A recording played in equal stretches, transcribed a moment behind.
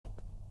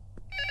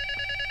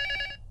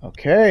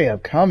Okay, I'm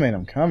coming,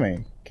 I'm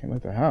coming. Can't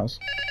leave the house.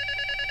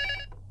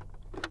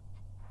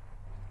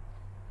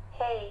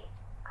 Hey,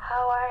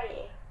 how are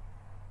you?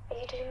 Are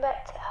you doing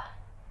better?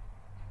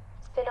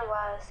 It's been a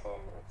while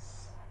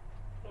since,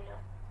 you know.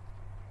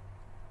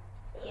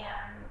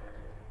 Yeah,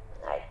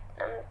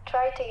 I'm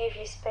trying to give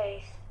you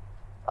space.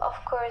 But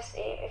of course,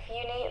 if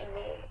you need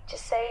me,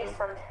 just say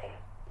something,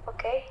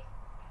 okay?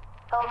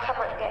 I'll come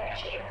and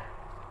get you.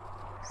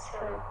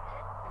 Soon.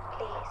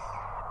 Please.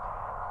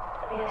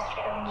 Don't be a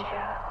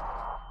stranger.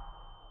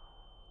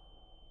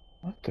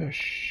 What the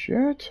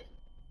shit?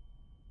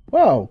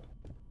 Whoa!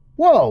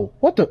 Whoa!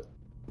 What the?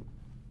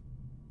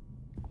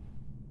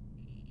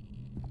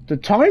 The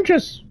time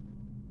just...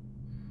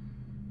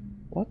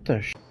 What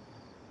the sh...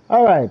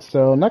 Alright,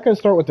 so I'm not gonna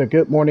start with the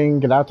good morning,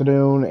 good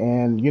afternoon,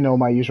 and, you know,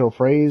 my usual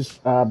phrase.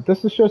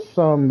 This is just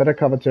some meta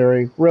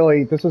commentary.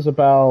 Really, this is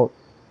about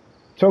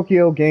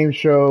Tokyo Game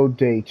Show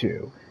Day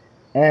 2.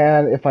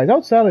 And if I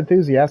don't sound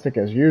enthusiastic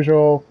as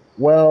usual,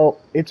 well,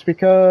 it's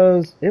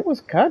because it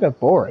was kind of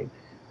boring.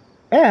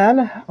 And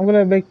I'm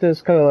gonna make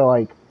this kind of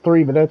like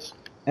 3 minutes,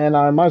 and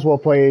I might as well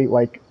play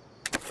like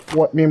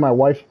what me and my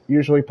wife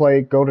usually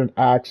play, Golden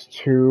Axe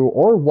 2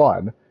 or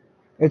 1.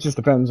 It just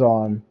depends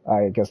on,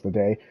 I guess, the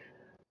day.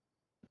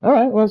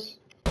 Alright, let's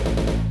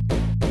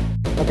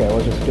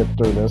just skip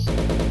through this. I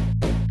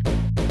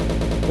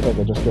think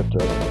I'll just skip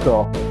through it.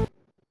 Cool.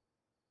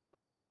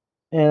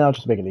 And I'll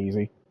just make it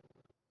easy.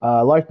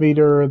 Life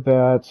meter,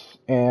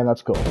 and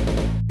that's cool.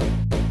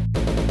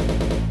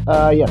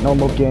 Yeah,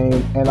 normal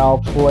game, and I'll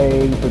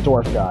play the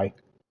dwarf guy.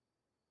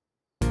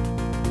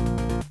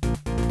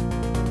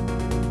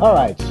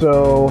 Alright,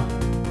 so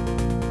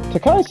to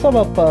kind of sum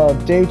up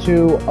day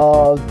 2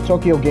 of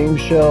Tokyo Game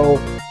Show,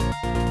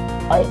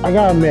 I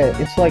gotta admit,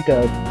 it's like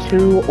a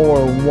 2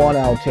 or 1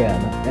 out of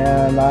 10,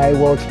 and I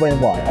will explain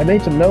why. I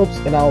made some notes,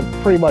 and I'll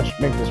pretty much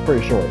make this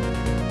pretty short.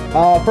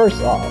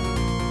 First off,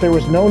 there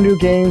was no new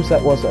games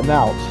that was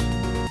announced.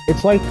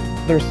 It's like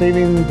they're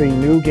saving the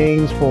new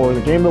games for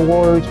the Game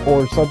Awards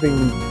or something,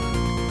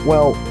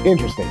 well,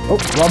 interesting. Oh,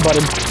 wrong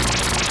button.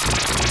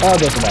 Oh,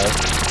 doesn't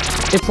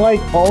matter. It's like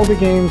all the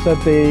games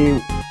that they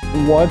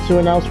want to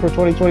announce for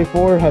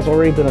 2024 has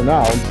already been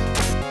announced.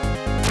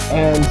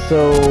 And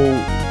so...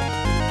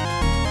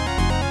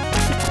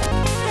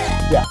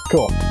 yeah,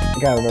 cool. I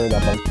gotta remember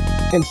that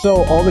part. And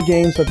so all the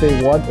games that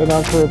they want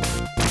announced for,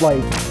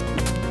 like,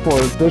 for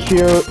this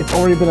year, it's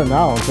already been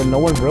announced, and no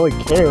one really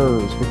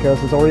cares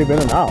because it's already been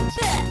announced.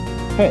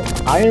 Hey,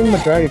 I am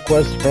a Dragon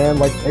Quest fan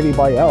like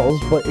anybody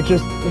else, but it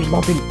just, there's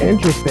nothing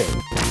interesting.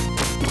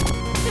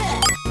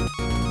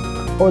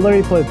 Or let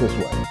me put it this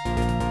way.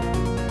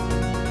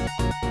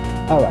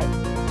 Alright,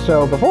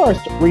 so before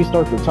I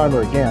restart the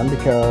timer again,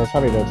 because how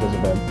many minutes has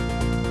it been?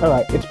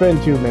 Alright, it's been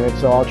 2 minutes,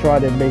 so I'll try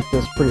to make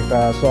this pretty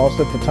fast, so I'll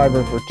set the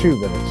timer for 2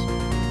 minutes.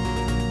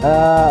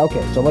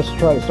 Okay, so let's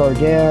try to start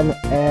again,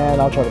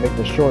 and I'll try to make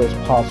this short as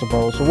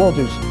possible, so we'll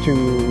do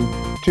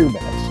 2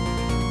 minutes.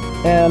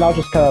 And I'll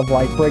just kind of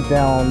like break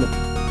down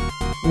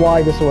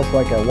why this was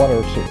like a 1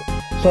 or 2.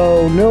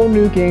 So, no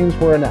new games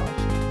were announced.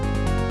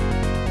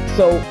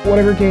 So,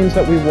 whatever games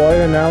that we want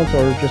to announce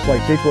are just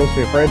like sequels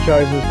to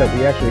franchises that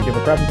we actually give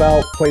a crap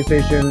about,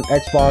 PlayStation,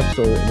 Xbox,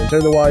 or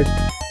Nintendo-wise.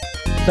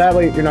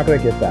 Sadly, you're not going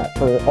to get that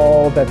for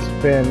all that's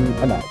been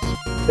announced.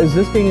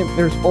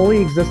 There's only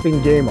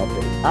existing game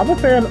updates. I'm a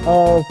fan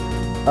of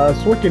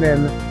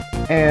Suikoden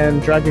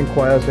and Dragon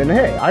Quest, and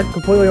hey, I'm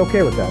completely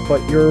okay with that,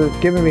 but you're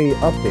giving me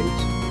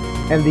updates,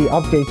 and the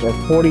updates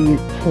are 40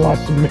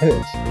 plus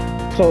minutes.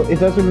 So it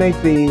doesn't make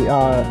the,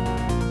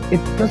 it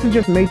doesn't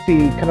just make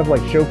the kind of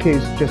like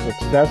showcase just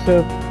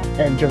excessive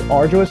and just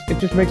arduous, it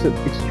just makes it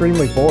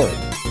extremely boring.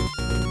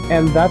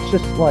 And that's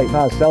just like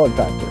not a selling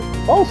factor.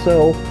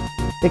 Also,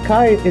 it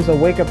kind of is a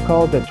wake-up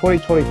call that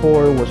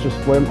 2024 was just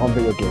slim on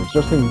video games,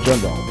 just in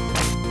general.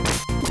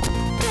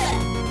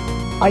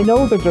 I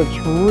know that they're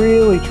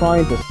really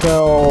trying to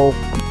sell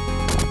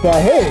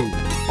that, hey,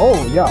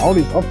 oh yeah, all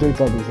these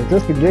updates on these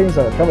existing games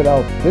that are coming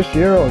out this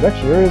year or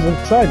next year is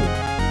exciting.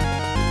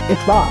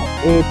 It's not.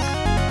 It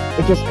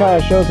just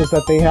kind of shows us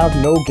that they have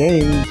no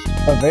games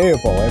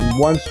available, and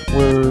once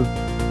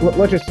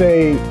let's just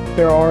say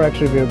there are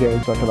actually video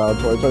games that come out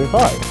in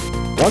 2025.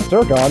 Once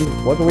they're gone,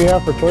 what do we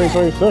have for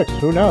 2026?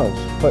 Who knows?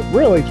 But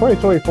really,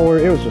 2024,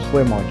 it was just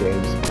slim on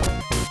games.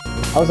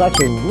 I was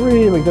actually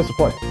really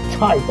disappointed.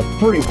 Tides of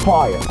Free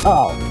Fire!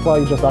 Oh, well,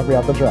 you just knocked me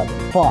off the dragon.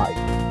 Fine.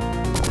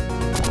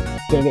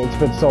 Dang it, it's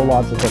been so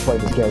long since I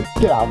played this game.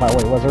 Get out of my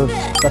way, lizard.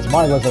 That's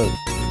my lizard.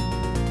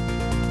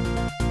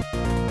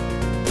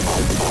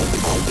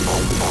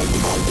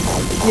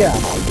 Yeah.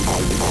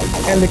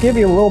 And to give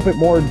you a little bit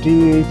more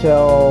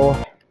detail,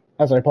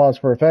 as I pause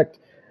for effect,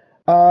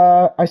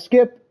 I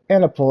skipped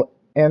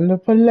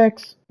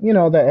Aniplex, you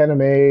know, the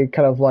anime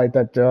kind of like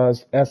that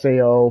does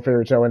SAO,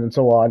 Fairy Tail, and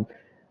so on.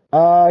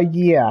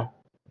 Yeah.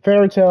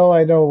 Fairy Tail,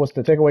 I know was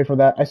the takeaway from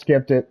that. I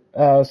skipped it.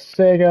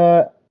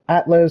 Sega,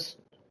 Atlas,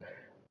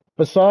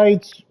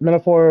 besides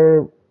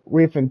Metaphor,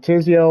 Reef, and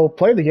Tizio,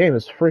 playing the game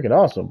is freaking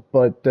awesome,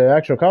 but the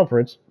actual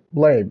conference,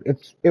 lame.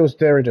 It was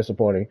very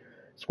disappointing.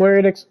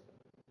 Square Enix,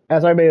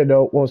 as I made a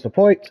note, what was the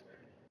point?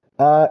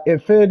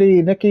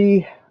 Infinity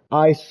Nikki,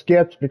 I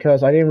skipped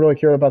because I didn't really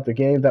care about the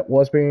game that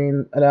was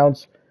being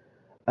announced.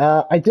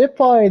 I did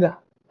find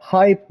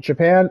Hype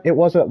Japan, it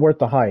wasn't worth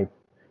the hype.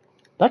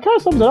 That kind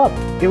of sums it up.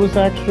 It was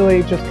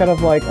actually just kind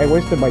of like I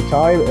wasted my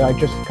time and I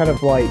just kind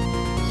of like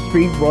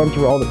speed run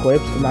through all the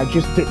clips and I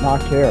just did not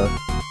care.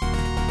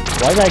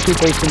 Why did I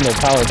keep wasting the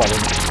power button?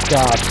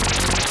 God.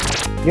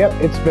 Yep,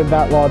 it's been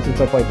that long since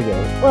I played the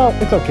game. Well,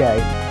 it's okay.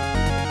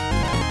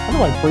 How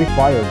do I breathe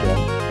fire again?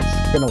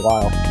 It's been a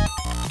while.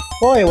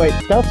 Well, anyway,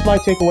 that's my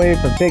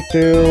takeaway from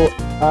Take-Two.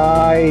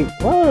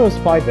 Well, it was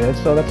 5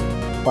 minutes, so that's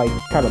like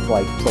kind of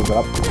like sums it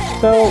up.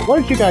 So,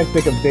 what did you guys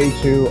think of Day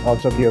 2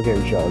 of Tokyo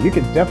Game Show? You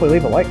can definitely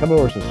leave a like, comment,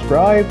 or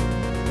subscribe.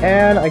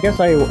 And I guess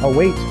I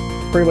await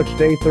pretty much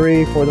Day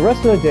 3. For the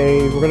rest of the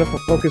day, we're going to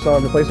focus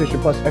on the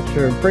PlayStation Plus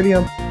Extra and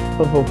Premium.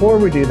 But before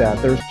we do that,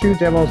 there's 2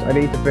 demos I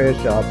need to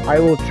finish up. I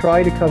will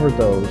try to cover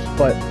those,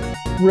 but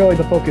really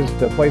the focus is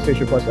the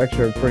PlayStation Plus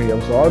Extra and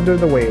Premium. So Under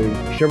the Wave,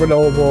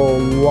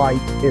 Chernobyl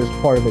Light is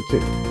part of it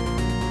too.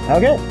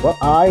 Okay, well,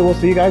 I will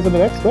see you guys in the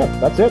next clip.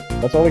 That's it.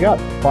 That's all we got.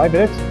 5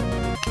 minutes.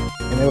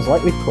 And it was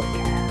lightly quick.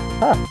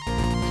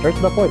 Straight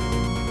to the point.